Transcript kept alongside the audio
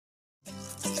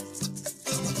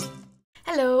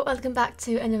Hello, welcome back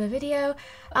to another video.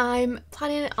 I'm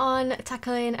planning on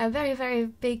tackling a very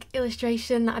big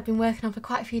illustration that I've been working on for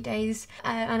quite a few days,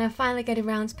 and I'm finally getting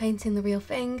around to painting the real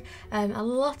thing. A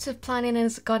lot of planning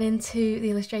has gone into the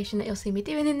illustration that you'll see me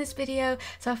doing in this video,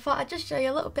 so I thought I'd just show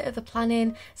you a little bit of the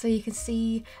planning so you can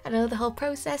see and know the whole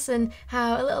process and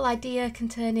how a little idea can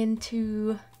turn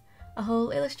into a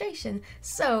whole illustration.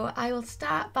 So I will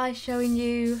start by showing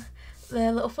you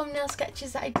the little thumbnail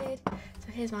sketches that I did.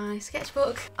 So here's my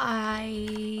sketchbook.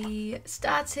 I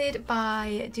started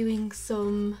by doing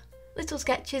some little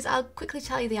sketches. I'll quickly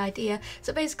tell you the idea.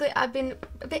 So basically I've been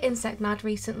a bit insect mad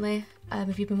recently.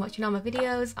 If you've been watching all my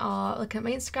videos or looking at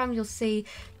my Instagram, you'll see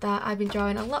that I've been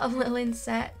drawing a lot of little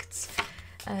insects.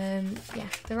 Yeah,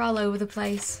 they're all over the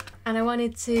place. And I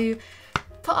wanted to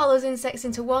put all those insects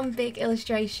into one big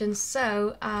illustration,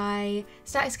 so I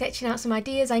started sketching out some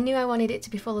ideas. I knew I wanted it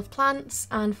to be full of plants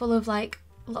and full of like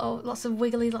lots of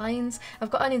wiggly lines.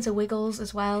 I've gotten into wiggles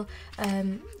as well.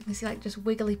 You can see like just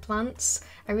wiggly plants.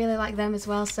 I really like them as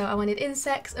well, so I wanted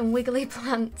insects and wiggly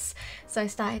plants. So I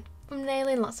started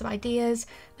thumbnailing lots of ideas.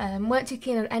 Weren't too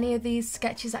keen on any of these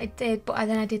sketches that I did, but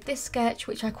then I did this sketch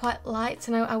which I quite liked,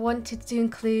 and I wanted to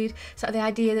include sort of the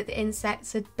idea that the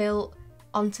insects had built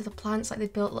onto the plants, like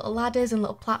they'd built little ladders and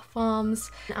little platforms.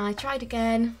 And I tried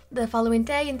again the following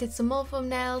day and did some more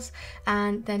thumbnails,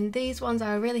 and then these ones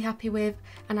I was really happy with,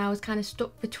 and I was kind of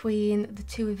stuck between the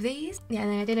two of these. Yeah,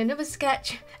 and then I did another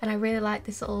sketch and I really liked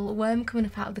this little worm coming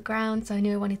up out of the ground, so I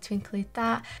knew I wanted to include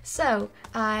that. So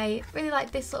I really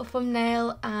liked this little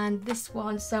thumbnail and this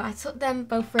one, so I took them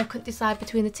both where I couldn't decide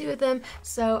between the two of them,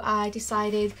 so I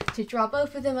decided to draw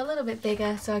both of them a little bit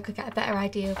bigger so I could get a better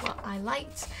idea of what I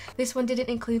liked. This one didn't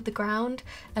include the ground,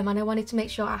 and I wanted to make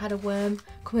sure I had a worm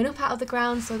coming up out of the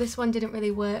ground, so this one didn't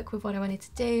really work with what I wanted to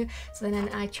do. So then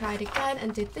I tried again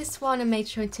and did this one and made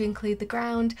sure to include the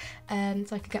ground, so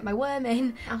I could get my worm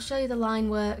in. I'll show you the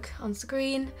line work on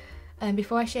screen.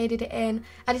 Before I shaded it in,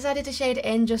 I decided to shade it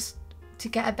in just to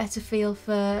get a better feel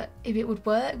for if it would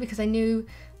work, because I knew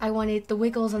I wanted the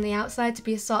wiggles on the outside to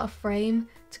be a sort of frame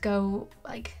to go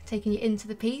like taking you into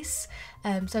the piece.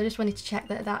 So I just wanted to check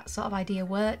that that sort of idea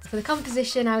worked. For the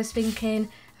composition, I was thinking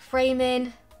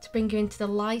framing to bring you into the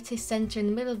lightest centre in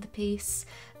the middle of the piece,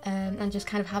 and just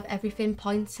kind of have everything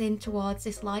pointing towards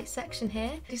this light section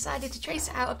here. I decided to trace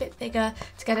it out a bit bigger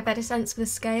to get a better sense for the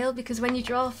scale, because when you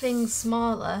draw things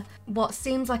smaller, what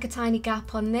seems like a tiny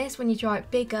gap on this, when you draw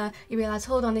it bigger, you realise,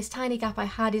 hold on, this tiny gap I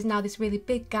had is now this really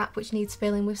big gap which needs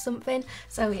filling with something.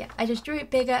 So yeah, I just drew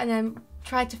it bigger and then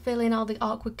tried to fill in all the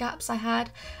awkward gaps I had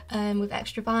with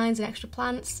extra vines and extra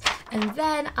plants, and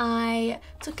then I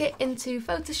took it into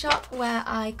Photoshop where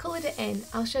I coloured it in.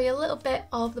 I'll show you a little bit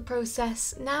of the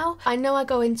process now. I know I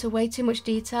go into way too much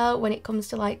detail when it comes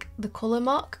to like the colour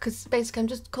mock, because basically I'm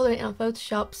just colouring it on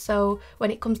Photoshop, so when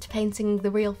it comes to painting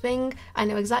the real thing I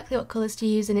know exactly what colours to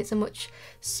use, and it's a much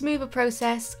smoother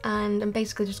process, and I'm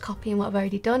basically just copying what I've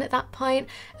already done at that point.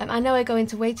 I know I go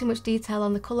into way too much detail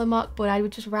on the colour mock, but I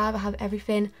would just rather have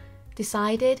everything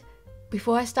decided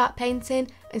before I start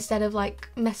painting, instead of like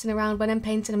messing around when I'm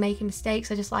painting and making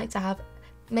mistakes. I just like to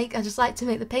make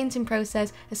the painting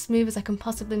process as smooth as I can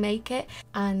possibly make it,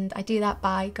 and I do that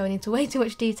by going into way too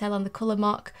much detail on the colour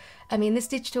mock. I mean, this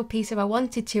digital piece, if I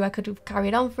wanted to, I could have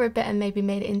carried on for a bit and maybe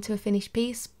made it into a finished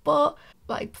piece, but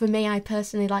like for me, I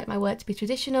personally like my work to be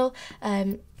traditional,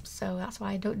 so that's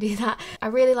why I don't do that. I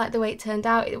really like the way it turned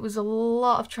out. It was a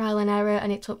lot of trial and error,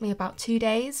 and it took me about 2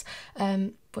 days,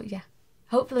 but yeah,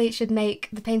 hopefully it should make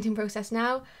the painting process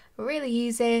now really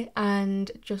easy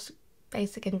and just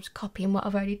basically just copying what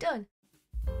I've already done.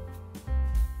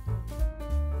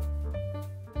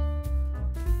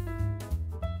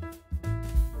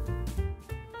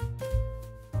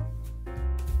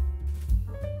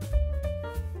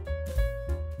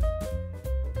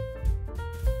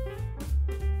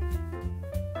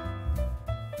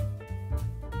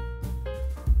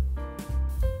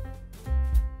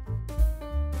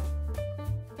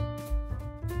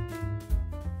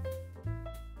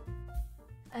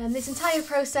 This entire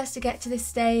process to get to this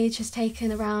stage has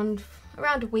taken around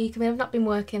a week. I mean, I've not been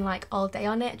working like all day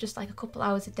on it, just like a couple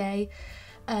hours a day.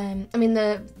 I mean,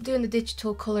 doing the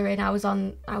digital colouring, I was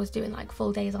doing like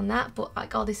full days on that, but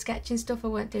like all this sketching stuff I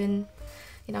weren't doing,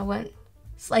 you know, I weren't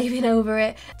slaving over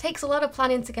it. It takes a lot of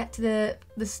planning to get to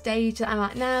the stage that I'm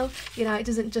at now. You know, it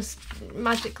doesn't just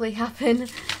magically happen.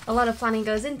 A lot of planning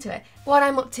goes into it. What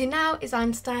I'm up to now is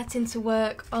I'm starting to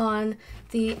work on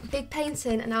the big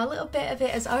painting, and now a little bit of it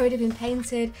has already been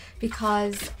painted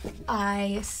because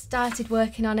I started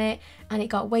working on it and it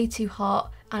got way too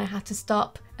hot and I had to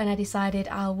stop, and I decided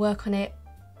I'll work on it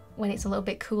when it's a little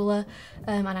bit cooler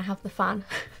and I have the fan.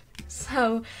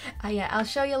 So yeah, I'll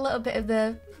show you a little bit of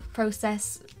the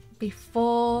process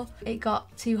before it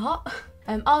got too hot.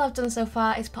 All I've done so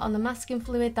far is put on the masking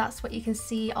fluid. That's what you can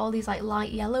see, all these like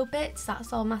light yellow bits,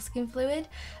 that's all masking fluid.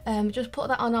 Just put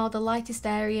that on all the lightest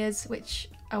areas, which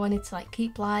I wanted to like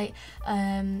keep light.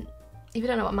 If you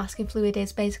don't know what masking fluid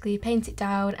is, basically you paint it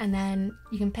down and then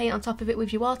you can paint on top of it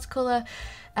with your watercolour,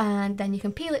 and then you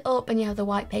can peel it up and you have the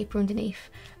white paper underneath.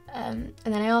 And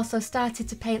then I also started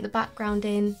to paint the background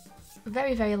in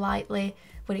very, very lightly,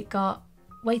 but it got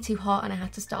way too hot and I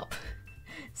had to stop.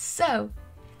 So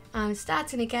I'm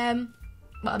starting again.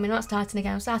 Well, I mean, not starting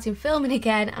again, I'm starting filming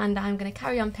again, and I'm going to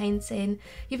carry on painting.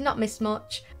 You've not missed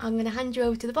much. I'm going to hand you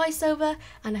over to the voiceover,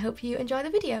 and I hope you enjoy the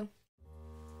video.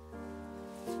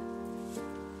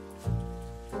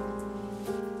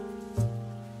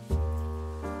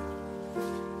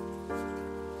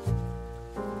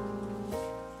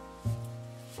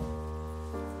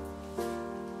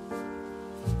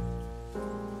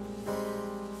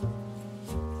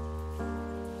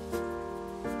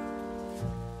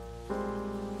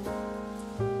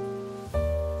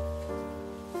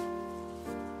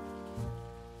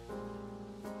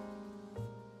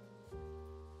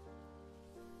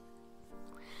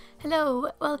 Hello,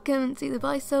 welcome to the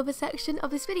voiceover section of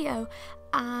this video.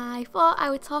 I thought I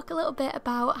would talk a little bit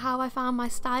about how I found my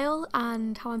style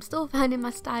and how I'm still finding my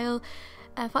style.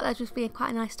 I thought that'd just be quite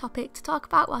a nice topic to talk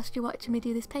about whilst you're watching me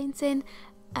do this painting.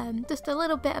 Just a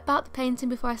little bit about the painting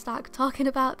before I start talking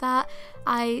about that.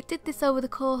 I did this over the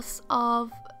course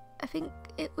of, I think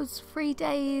it was 3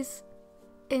 days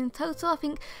in total. I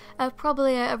think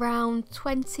probably around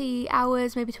 20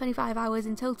 hours, maybe 25 hours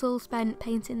in total spent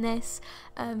painting this.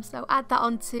 So add that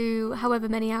on to however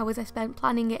many hours I spent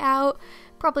planning it out,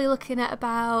 probably looking at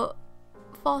about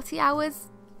 40 hours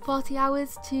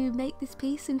to make this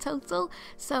piece in total.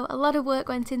 So a lot of work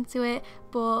went into it,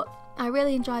 but I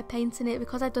really enjoyed painting it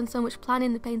because I'd done so much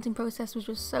planning. The painting process was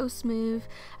just so smooth.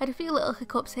 I had a few little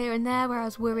hiccups here and there where I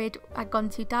was worried I'd gone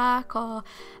too dark or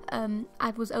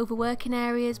I was overworking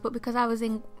areas, but because I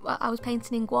was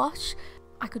painting in gouache,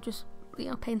 I could just, you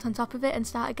know, paint on top of it and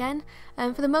start again.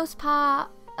 For the most part,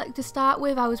 like to start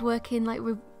with, I was working like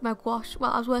with my gouache.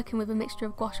 Well, I was working with a mixture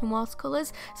of gouache and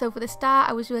watercolours. So for the start,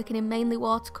 I was working in mainly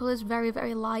watercolours, very,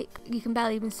 very light. You can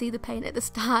barely even see the paint at the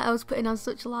start. I was putting on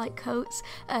such light coats.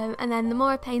 And then the more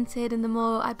I painted and the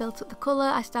more I built up the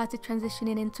colour, I started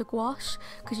transitioning into gouache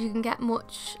because you can get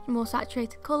much more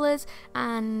saturated colours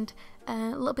and a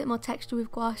little bit more texture with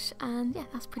gouache. And yeah,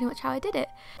 that's pretty much how I did it.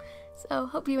 So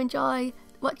hope you enjoy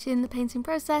watching the painting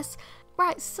process.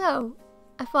 Right, so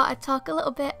I thought I'd talk a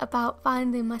little bit about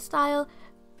finding my style,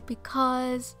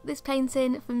 because this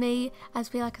painting for me I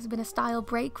feel like has been a style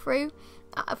breakthrough.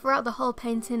 Throughout the whole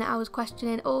painting I was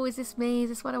questioning, oh, is this me? Is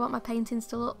this what I want my paintings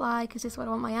to look like? Is this what I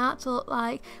want my art to look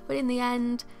like? But in the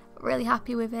end, really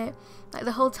happy with it. Like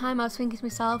the whole time I was thinking to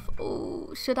myself,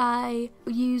 oh, should I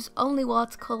use only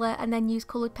watercolour and then use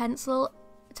coloured pencil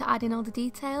to add in all the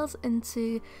details and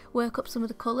to work up some of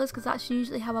the colours, because that's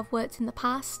usually how I've worked in the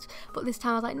past. But this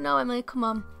time I was like, no Emily, come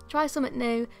on, try something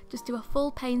new, just do a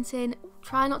full painting,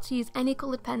 try not to use any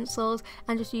coloured pencils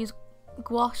and just use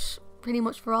gouache pretty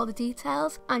much for all the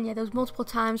details. And yeah, there was multiple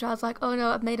times where I was like, oh no,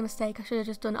 I've made a mistake, I should have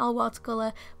just done all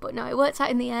watercolour. But no, it worked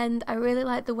out in the end. I really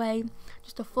like the way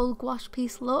just a full gouache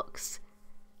piece looks.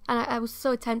 And I was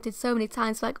so tempted so many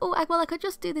times, like, oh, well, I could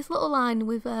just do this little line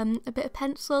with a bit of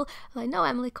pencil. I was like, no,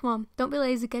 Emily, come on, don't be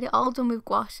lazy, get it all done with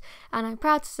gouache. And I'm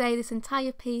proud to say this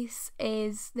entire piece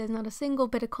there's not a single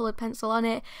bit of coloured pencil on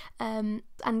it. And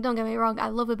don't get me wrong, I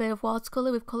love a bit of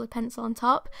watercolour with coloured pencil on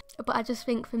top. But I just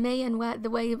think for me, and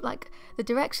the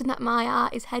direction that my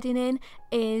art is heading in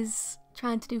is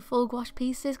trying to do full gouache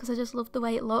pieces, because I just love the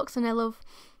way it looks and I love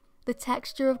the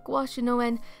texture of gouache, you know,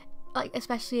 when, like,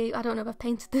 especially, I don't know if I've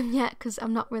painted them yet because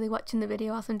I'm not really watching the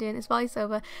video whilst I'm doing this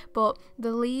voiceover, but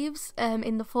the leaves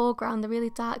in the foreground, the really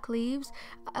dark leaves,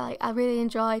 I really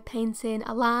enjoy painting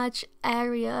a large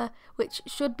area which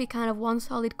should be kind of one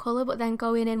solid colour, but then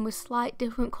going in with slight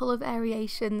different colour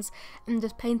variations and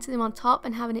just painting them on top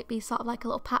and having it be sort of like a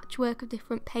little patchwork of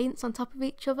different paints on top of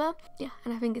each other. Yeah,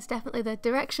 and I think it's definitely the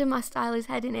direction my style is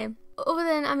heading in. Other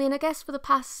than, I mean, I guess for the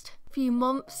past few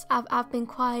months I've been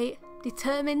quite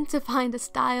determined to find a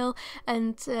style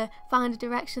and to find a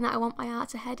direction that I want my art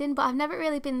to head in, but I've never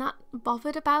really been that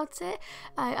bothered about it.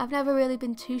 I've never really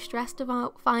been too stressed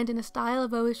about finding a style.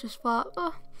 I've always just thought,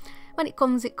 oh, when it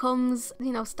comes, it comes.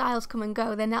 You know, styles come and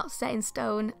go, they're not set in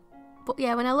stone. But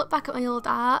yeah, when I look back at my old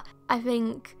art, I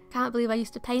think, can't believe I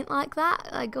used to paint like that.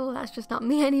 Like, oh, that's just not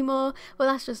me anymore.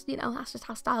 Well, that's just, you know, that's just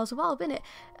how styles evolve, isn't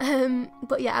it?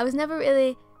 But yeah, I was never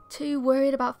really too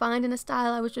worried about finding a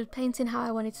style. I was just painting how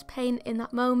I wanted to paint in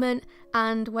that moment,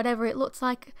 and whatever it looked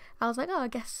like, I was like, oh, I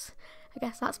guess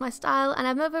that's my style. And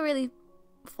I've never really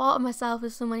thought of myself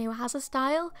as someone who has a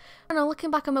style. And I'm looking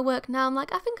back on my work now, I'm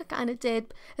like, I think I kind of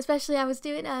did. Especially I was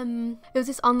doing it was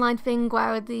this online thing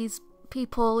where these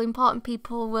important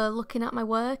people were looking at my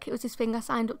work. It was this thing I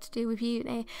signed up to do with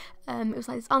uni. It was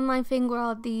like this online thing where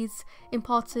all these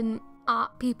important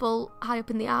art people high up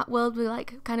in the art world were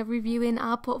like kind of reviewing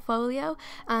our portfolio,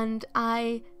 and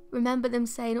I remember them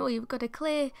saying, oh, you've got a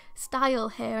clear style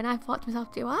here, and I thought to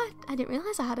myself, do I didn't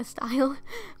realise I had a style.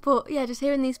 But yeah, just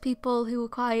hearing these people who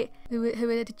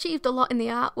had achieved a lot in the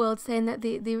art world saying that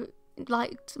they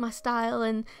liked my style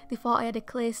and they thought I had a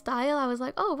clear style, I was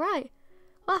like, oh right,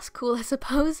 well, that's cool, I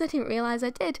suppose. I didn't realise I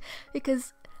did,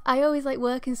 because I always like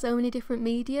work in so many different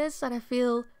medias, and I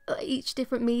feel each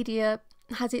different media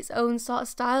has its own sort of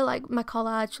style. Like my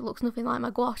collage looks nothing like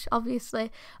my gouache,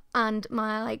 obviously, and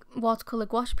my like watercolour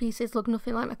gouache pieces look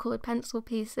nothing like my coloured pencil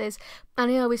pieces, and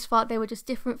I always thought they were just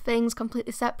different things,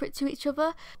 completely separate to each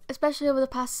other. Especially over the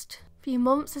past few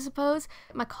months, I suppose,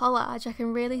 my collage, I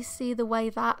can really see the way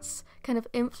that's kind of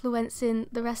influencing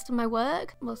the rest of my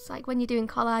work. Well, it's like when you're doing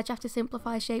collage, you have to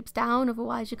simplify shapes down,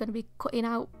 otherwise you're going to be cutting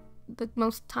out the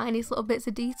most tiniest little bits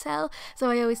of detail. So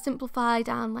I always simplify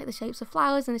down like the shapes of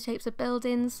flowers and the shapes of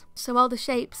buildings. So all the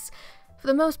shapes, for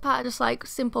the most part, are just like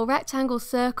simple rectangles,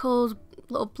 circles,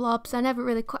 little blobs. I never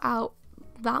really cut out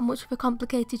that much of a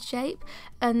complicated shape.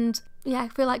 And yeah, I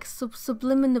feel like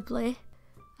subliminally,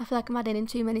 I feel like I'm adding in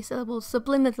too many syllables,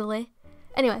 subliminally.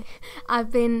 Anyway,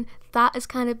 that has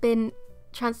kind of been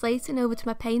translating over to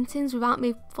my paintings without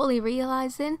me fully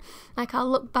realising. Like, I'll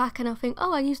look back and I'll think,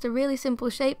 oh, I used a really simple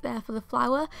shape there for the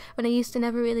flower, when I used to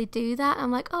never really do that.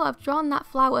 I'm like, oh, I've drawn that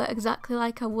flower exactly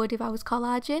like I would if I was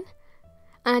collaging.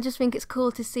 And I just think it's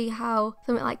cool to see how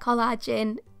something like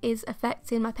collaging is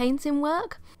affecting my painting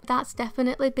work. That's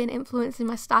definitely been influencing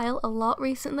my style a lot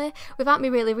recently, without me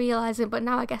really realising, but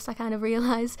now I guess I kind of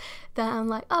realise that I'm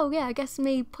like, oh yeah, I guess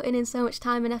me putting in so much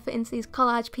time and effort into these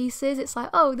collage pieces, it's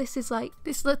like, oh, this is like,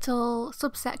 this little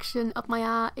subsection of my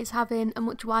art is having a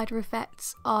much wider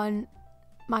effect on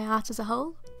my art as a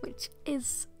whole, which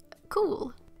is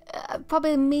cool.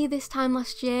 Probably me this time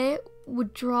last year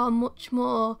would draw much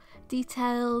more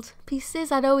detailed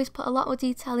pieces. I'd always put a lot more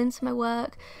detail into my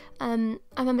work. I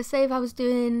remember, say if I was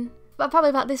doing, but probably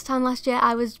about this time last year,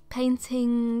 I was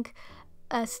painting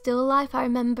a still life. I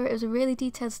remember it was a really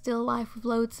detailed still life with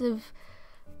loads of,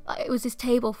 it was this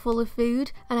table full of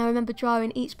food, and I remember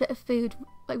drawing each bit of food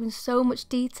like with so much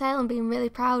detail and being really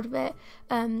proud of it.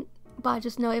 But I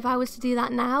just know if I was to do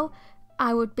that now,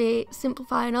 I would be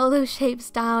simplifying all those shapes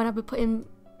down. I'd be putting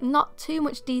not too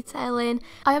much detail in.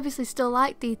 I obviously still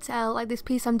like detail, like this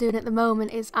piece I'm doing at the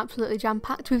moment is absolutely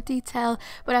jam-packed with detail,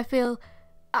 but I feel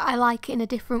I like it in a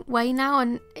different way now,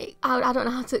 and I don't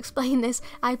know how to explain this.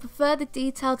 I prefer the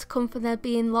detail to come from there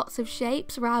being lots of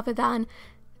shapes rather than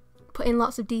putting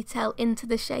lots of detail into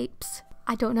the shapes.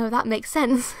 I don't know if that makes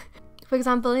sense. For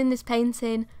example, in this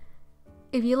painting,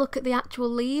 if you look at the actual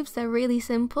leaves, they're really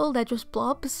simple, they're just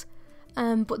blobs.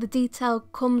 But the detail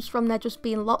comes from there just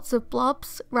being lots of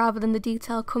blobs, rather than the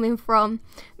detail coming from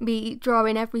me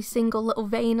drawing every single little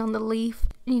vein on the leaf.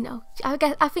 You know,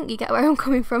 I think you get where I'm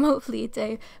coming from, hopefully you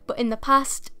do. But in the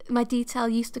past, my detail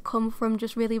used to come from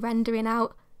just really rendering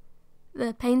out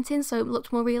the painting so it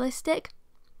looked more realistic.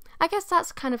 I guess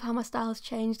that's kind of how my style's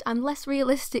changed. I'm less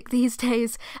realistic these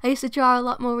days. I used to draw a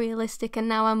lot more realistic, and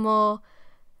now I'm more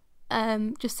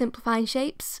just simplifying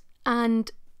shapes and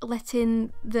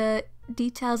letting the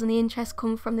details and the interest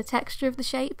come from the texture of the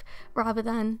shape rather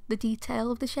than the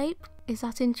detail of the shape. Is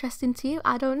that interesting to you?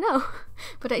 I don't know.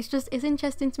 But it's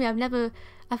interesting to me.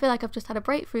 I feel like I've just had a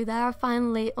breakthrough there. I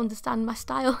finally understand my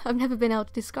style. I've never been able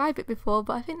to describe it before,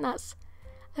 but I think that's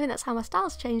how my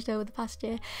style's changed over the past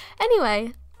year.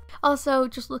 Anyway, also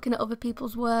just looking at other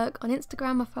people's work on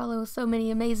Instagram, I follow so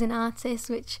many amazing artists,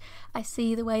 which I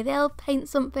see the way they'll paint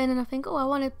something and I think, oh, I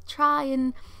want to try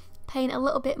and paint a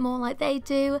little bit more like they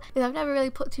do, because I've never really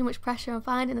put too much pressure on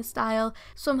finding a style.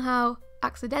 Somehow,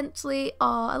 accidentally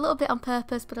or a little bit on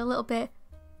purpose, but a little bit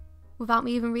without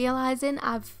me even realising,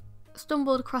 I've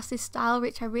stumbled across this style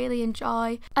which I really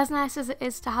enjoy. As nice as it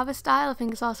is to have a style, I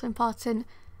think it's also important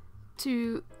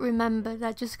to remember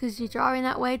that just because you're drawing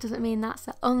that way doesn't mean that's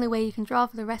the only way you can draw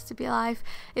for the rest of your life.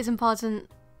 It's important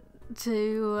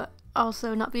to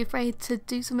also not be afraid to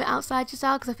do something outside your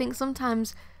style, because I think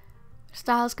sometimes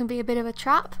styles can be a bit of a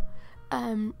trap.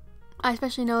 I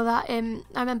especially know that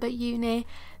I remember at uni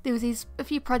there was a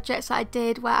few projects that I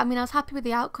did where, I mean, I was happy with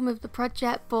the outcome of the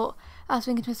project, but I was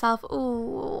thinking to myself,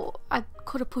 oh, I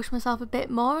could have pushed myself a bit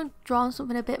more and drawn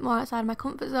something a bit more outside my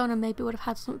comfort zone, and maybe would have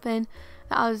had something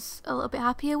that I was a little bit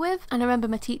happier with. And I remember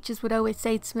my teachers would always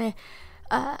say to me,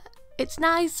 it's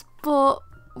nice, but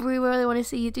we really want to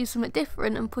see you do something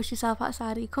different and push yourself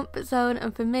outside of your comfort zone.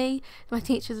 And for me, my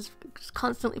teachers just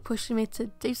constantly pushing me to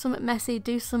do something messy,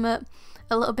 do something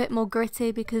a little bit more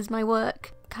gritty, because my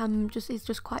work is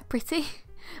just quite pretty,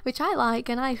 which I like,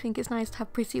 and I think it's nice to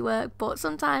have pretty work, but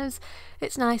sometimes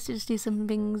it's nice to just do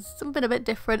something a bit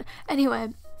different. Anyway,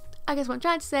 I guess what I'm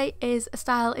trying to say is a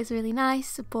style is really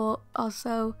nice, but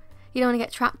also you don't want to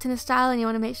get trapped in a style, and you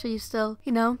want to make sure you still,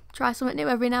 try something new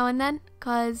every now and then,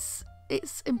 because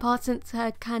it's important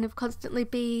to kind of constantly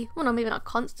be, well, no, maybe not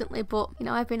constantly, but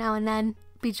every now and then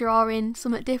be drawing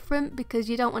something different, because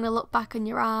you don't want to look back on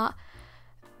your art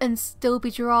and still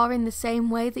be drawing the same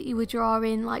way that you were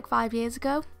drawing like 5 years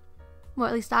ago. Well,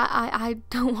 at least I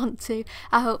don't want to.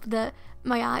 I hope that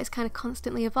my art is kind of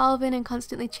constantly evolving and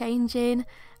constantly changing.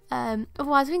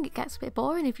 Otherwise I think it gets a bit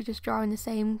boring if you're just drawing the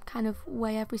same kind of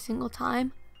way every single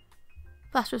time.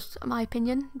 That's just my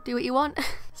opinion. Do what you want.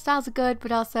 Styles are good,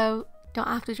 but also don't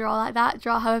have to draw like that.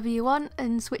 Draw however you want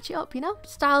and switch it up,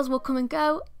 Styles will come and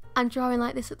go. I'm drawing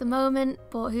like this at the moment,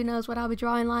 but who knows what I'll be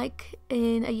drawing like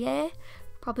in a year.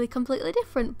 Probably completely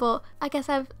different, but I guess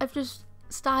I've just,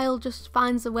 style just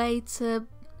finds a way to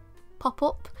pop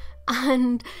up,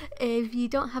 and if you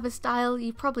don't have a style,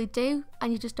 you probably do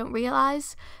and you just don't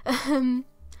realise, or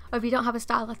if you don't have a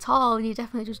style at all and you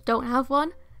definitely just don't have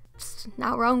one, there's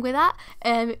nothing wrong with that.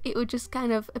 It would just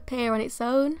kind of appear on its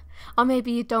own. Or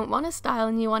maybe you don't want a style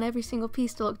and you want every single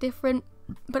piece to look different.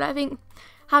 But I think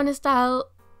having a style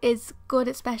is good,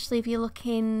 especially if you're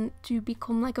looking to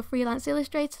become like a freelance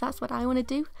illustrator. That's what I want to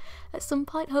do at some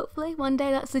point, hopefully one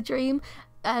day. That's the dream.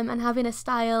 And having a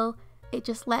style, it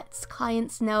just lets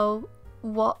clients know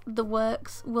what the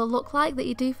works will look like that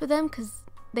you do for them, because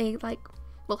they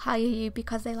will hire you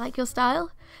because they like your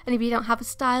style. And if you don't have a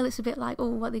style, it's a bit like, oh,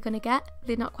 what are they going to get?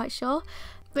 They're not quite sure.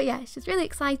 But yeah, it's just really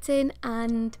exciting,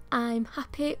 and I'm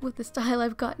happy with the style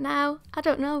I've got now. I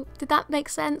don't know, did that make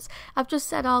sense? I've just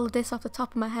said all of this off the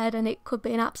top of my head, and it could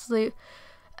be an absolute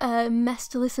mess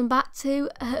to listen back to,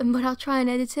 but I'll try and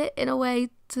edit it in a way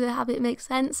to have it make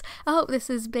sense. I hope this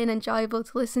has been enjoyable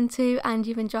to listen to, and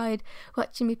you've enjoyed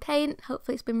watching me paint.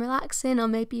 Hopefully it's been relaxing, or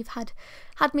maybe you've had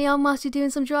me on whilst you're doing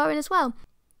some drawing as well.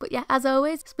 But yeah, as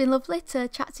always, it's been lovely to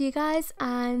chat to you guys,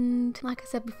 and like I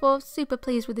said before, super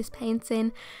pleased with this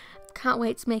painting. Can't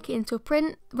wait to make it into a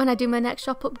print. When I do my next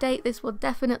shop update, this will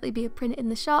definitely be a print in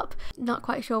the shop. Not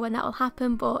quite sure when that will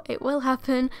happen, but it will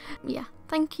happen. Yeah,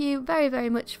 thank you very, very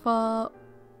much for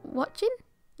watching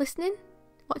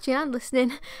and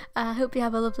listening. I hope you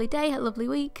have a lovely day, a lovely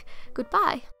week.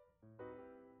 Goodbye.